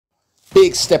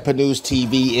Big Stepper News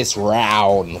TV is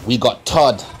round. We got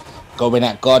Todd going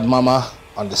at God Mama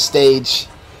on the stage.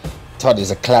 Todd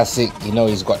is a classic. You know,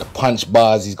 he's got the punch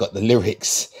bars. He's got the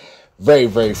lyrics. Very,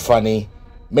 very funny.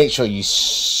 Make sure you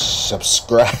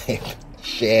subscribe,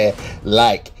 share,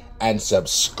 like, and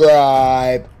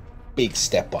subscribe. Big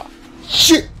Stepper.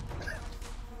 Shit.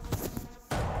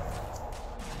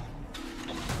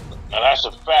 Now that's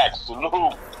a fact.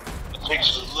 Salute. Big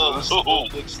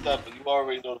salute. Big Stepper. You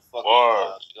already know the fucking Word.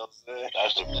 vibes. You know what I'm saying?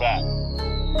 That's a fact.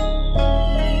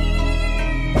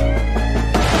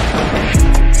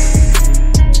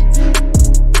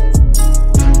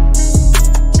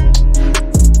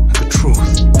 The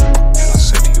truth shall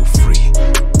set you free.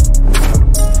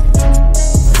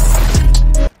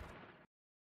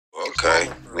 Okay,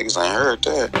 niggas ain't heard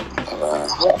that.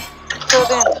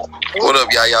 What up,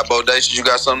 y'all bodacious? You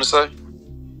got something to say?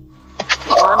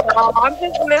 No, I'm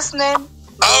just listening.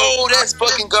 Oh, that's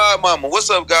fucking God Mama. What's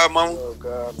up, God Mama? Oh,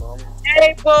 God, mama.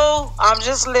 Hey, boo. I'm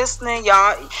just listening.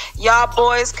 Y'all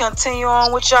boys continue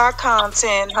on with y'all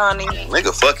content, honey.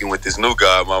 Nigga fucking with this new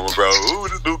God Mama, bro. Ooh,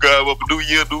 this new God Mama, new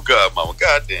year, new God Mama.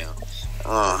 Goddamn.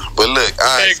 But look, all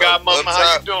right. Hey, So God Mama,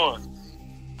 how you doing?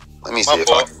 Let me see if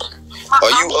I can.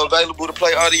 Are you available to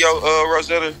play audio,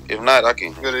 Rosetta? If not, I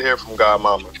can. Good to hear from God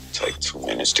Mama. Take 2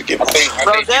 minutes to get my.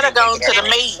 Rosetta going to the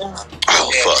meeting.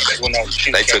 Oh fuck!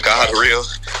 They took all the real.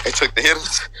 They took the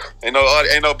hitters. Ain't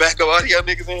no backup audio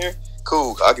niggas in here.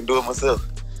 Cool. I can do it myself.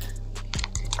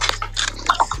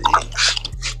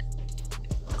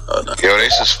 Yo, they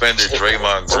suspended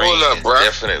Draymond Green. Hold up, bro.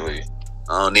 Definitely.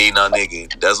 I don't need no nigga.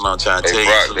 That's what I'm trying to tell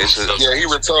Brock, you. he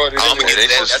retarded. I'm gonna get to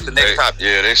that. That's the next topic.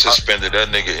 Yeah, they suspended that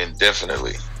nigga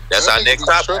indefinitely. That's our next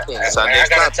topic. That's our next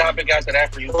topic. after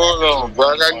that for you. Hold on, bro.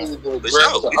 I need to address. I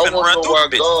want to know why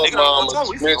God Mama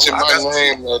mentioned my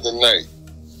name the other night.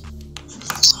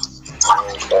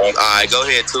 Alright, go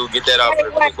ahead, too. Get that off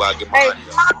real quick while I get my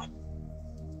audio.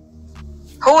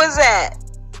 Who is that?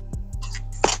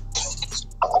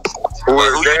 Who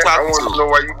is you that? I talking want to? to know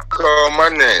why you call my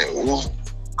name.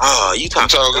 Oh, you talking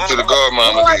to the God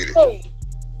Mama lady.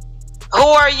 Who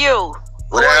are you?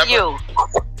 Who What are happened? you?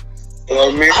 You know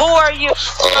what I mean? Who are you?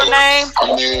 Your name?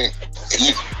 I mean,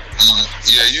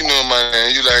 yeah, you know my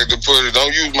name. You like to put it.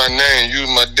 Don't use my name. Use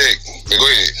my dick. Go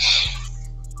ahead.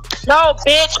 No,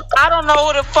 bitch. I don't know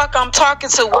who the fuck I'm talking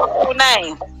to. What's your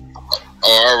name?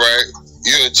 Oh, all right.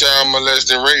 You're a child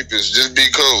molesting rapist. Just be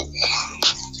cool.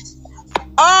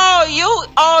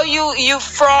 You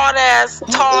fraud ass,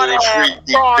 tart ass,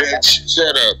 Freaky fraud. bitch.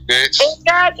 Shut up, bitch. Is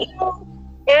that you?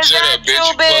 Is Shut that up, you, bitch. You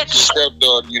fucked your bitch?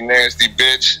 stepdaughter, you nasty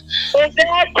bitch. Is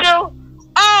that you? Oh,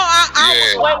 I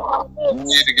was waiting on You this.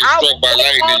 need to get struck by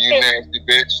lightning, you nasty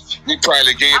bitch. You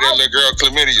probably gave that little girl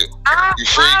chlamydia. You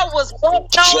freak. I was waiting on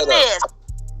Shut up, this.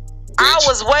 I bitch.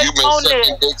 was waiting You on been this.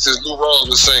 sucking dick since Lou Rawls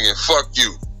was singing. Fuck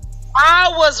you.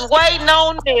 I was waiting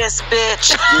on this,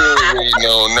 bitch. You ain't waiting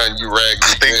on nothing, you raggedy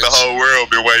I think bitch. the whole world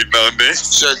been waiting on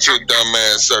this. Shut your dumb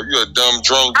ass up. You a dumb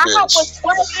drunk I bitch. was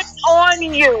waiting on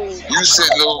you. You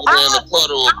sitting over there in a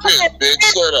puddle of piss, bitch.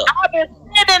 Shut up. I've been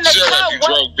sitting in the Shut up, cut you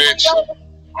drunk bitch.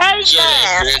 Hey, Shut up,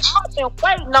 man. bitch. I've been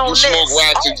waiting on You this. smoke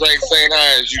rocks and drink St.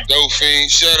 Ives, you dope fiend.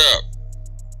 Shut up.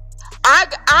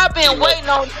 I've been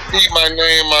waiting on. Keep my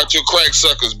name out your crack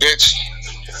suckers, bitch.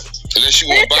 Unless you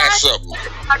want to buy something.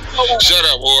 Shut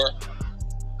up, whore.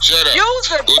 Shut up.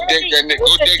 Go dig that nigga.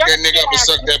 Go dig that nigga up and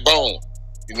suck that bone.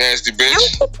 You nasty bitch.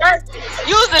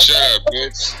 Shut up,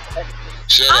 bitch.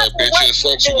 Shut up, bitch. You're a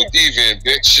sexual deviant,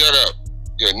 bitch. Shut up.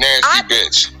 You're a nasty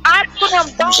bitch. I put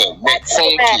him down. You're a neck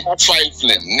funky,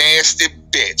 trifling, nasty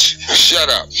bitch. Shut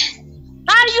up.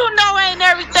 How you know ain't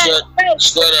everything?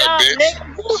 Shut up, bitch.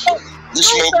 You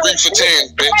smoke 3 for 10,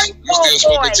 bitch. You still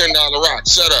smoke a $10 rock.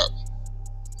 Shut up.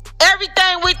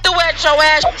 Everything we threw at your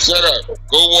ass. Shut up.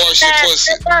 Go wash your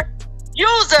pussy.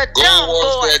 You's a Go dumb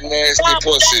wash boy. that nasty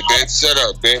pussy, bitch. Shut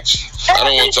up, bitch. I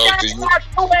don't want to talk to you.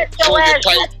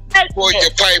 Pull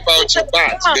your pipe out your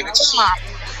box, bitch.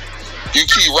 You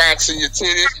keep rocks in your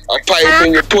titties, a pipe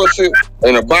in your pussy,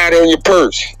 and a body in your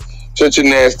purse. Shut your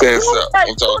nasty ass up.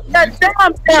 I'm talking to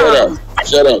you. Shut up.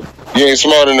 Shut up. You ain't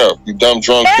smart enough, you dumb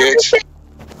drunk bitch.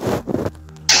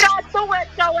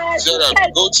 Shut up.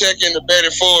 Go check in the Betty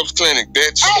Forbes clinic,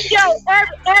 bitch. Hey, yo,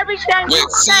 everything you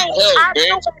saying, I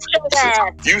threw at your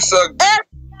ass. You suck.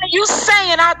 Everything you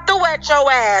saying, I threw at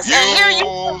your ass. And here you.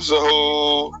 Use a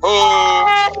hoe.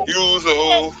 Use a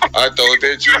hoe. I thought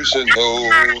that you should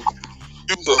know.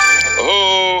 Use a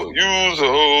hoe. Use a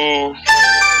hoe.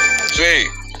 Say,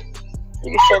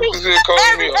 who the fuck is it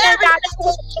calling me?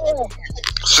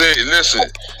 Say,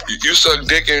 listen. You suck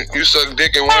dick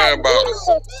and wine bottles.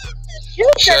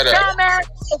 Shut up.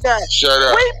 Shut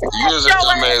up. You was a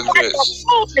dumbass bitch.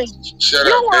 Shut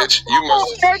up, bitch.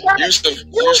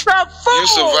 You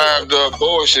survived the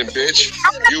abortion, bitch.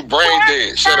 You brain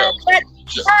dead. Shut up.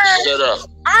 Shut up.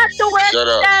 Shut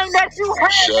up.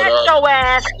 Shut up.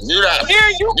 Mute up.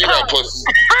 Mute up, pussy.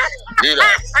 Mute up.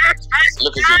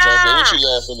 Look at you drunken. What you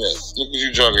laughing at? Look at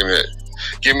you drunken at.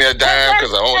 Give me a dime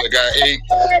because I only got 8.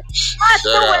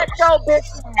 Shut up.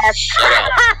 Shut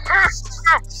up.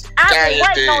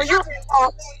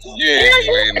 You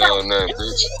ain't waiting on nothing,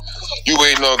 bitch. You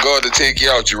waiting on God to take you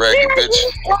out, you raggedy bitch.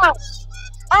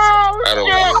 I don't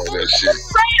want all that shit.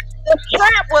 The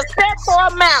trap was set for a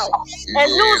mouse.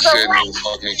 And you ain't setting no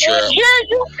fucking trap. Here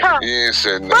you come. You ain't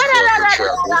setting no fucking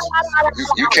trap, bitch.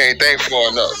 You can't think far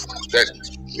enough.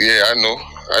 Yeah, I know.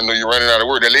 I know you're running out of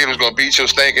word. That lady was gonna beat your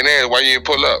stinking ass. Why you didn't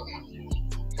pull up?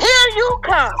 Here you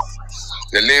come.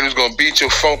 That lady was gonna beat your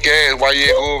funk ass. Why you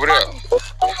ain't go over there?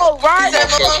 Oh, right. You gonna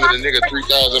fuss with a nigga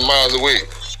 3,000 miles away.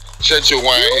 Shut your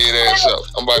wine head ass up.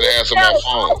 I'm about to answer my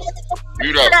phone.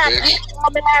 Mute up, bitch.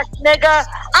 Dumbass nigga.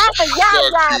 I'm a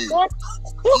yah-yah, bitch.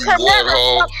 You can never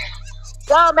fuck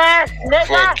dumbass nigga.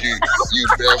 Fuck you, you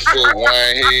barefoot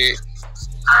wine head.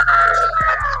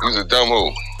 You's a dumb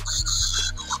hoe.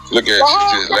 Look at you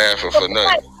just laughing for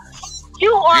nothing.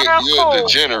 You're a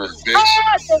degenerate, bitch.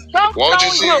 Won't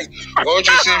you see if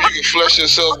you can flush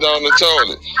yourself down the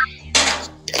toilet?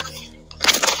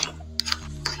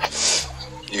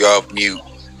 You off mute,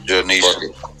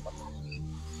 Janisha.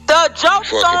 The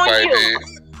joke's on you.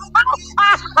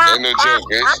 Ain't no joke,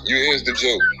 bitch. You is the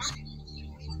joke.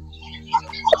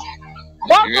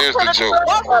 You is the joke.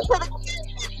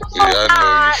 Yeah, I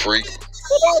know, you freak.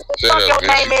 Shut up,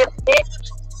 bitch.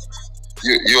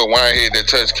 You a winehead that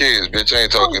touch kids, bitch. I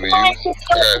ain't talking to you.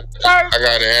 I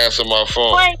gotta answer my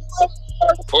phone.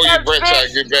 Hold your breath till I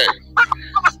get back.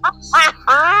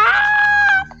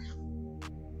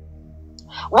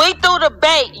 We threw the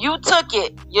bait. You took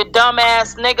it, you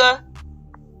dumbass nigga.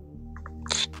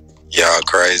 Y'all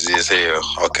crazy as hell.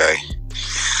 Okay.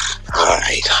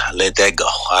 Alright, let that go.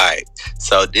 Alright.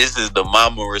 So this is the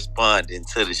mama responding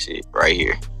to the shit right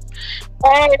here.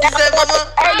 Hey,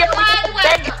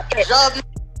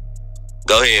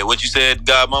 go ahead. What you said,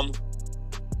 Godmama?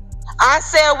 I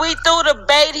said we threw the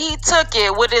bait. He took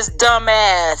it with his dumb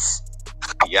ass.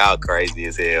 Y'all crazy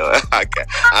as hell.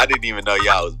 I didn't even know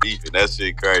y'all was beefing. That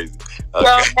shit crazy.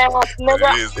 Okay.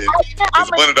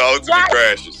 It's one of the ultimate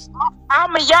crashes.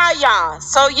 I'm a yah-yah.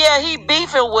 So yeah, he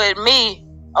beefing with me.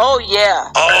 Oh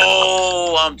yeah.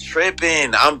 Oh, I'm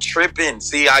tripping.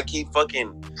 See, I keep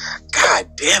fucking. God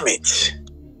damn it.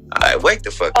 Alright, wake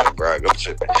the fuck up, bro. I'm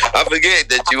tripping. I forget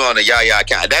that you on a yah-yah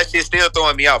account. That shit still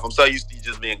throwing me off. I'm so used to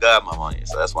just being Godmama on here.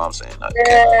 So that's what I'm saying. Okay.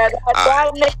 Yeah,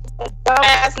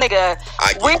 dumbass nigga.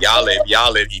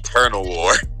 Y'all at Eternal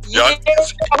War. Yeah,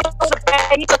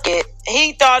 he took it.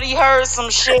 He thought he heard some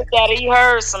shit that he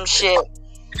heard some shit.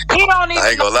 He don't even. I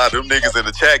ain't gonna lie, them niggas in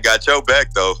the chat got your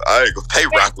back though. I ain't gonna. They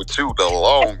rock with you the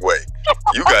long way.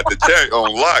 You got the chat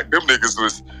on lock. Them niggas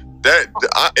was that.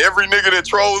 Every nigga that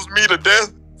trolls me to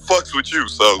death fucks with you.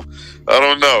 So I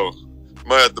don't know.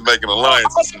 Might have to make an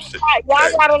alliance or some shit. I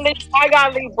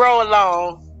gotta leave bro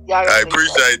alone. I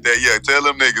appreciate that. Yeah, tell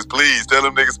them niggas, please. Tell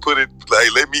them niggas put it. Hey,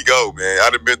 let me go, man. I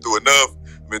done been through enough.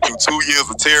 Been through 2 years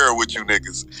of terror with you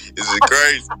niggas. Is it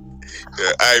crazy?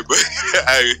 Yeah,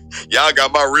 hey, y'all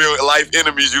got my real life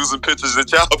enemies using pictures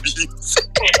that y'all be using.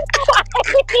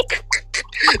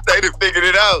 They done figured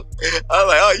it out. I'm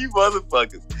like, oh, you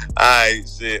motherfuckers. All right,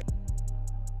 shit.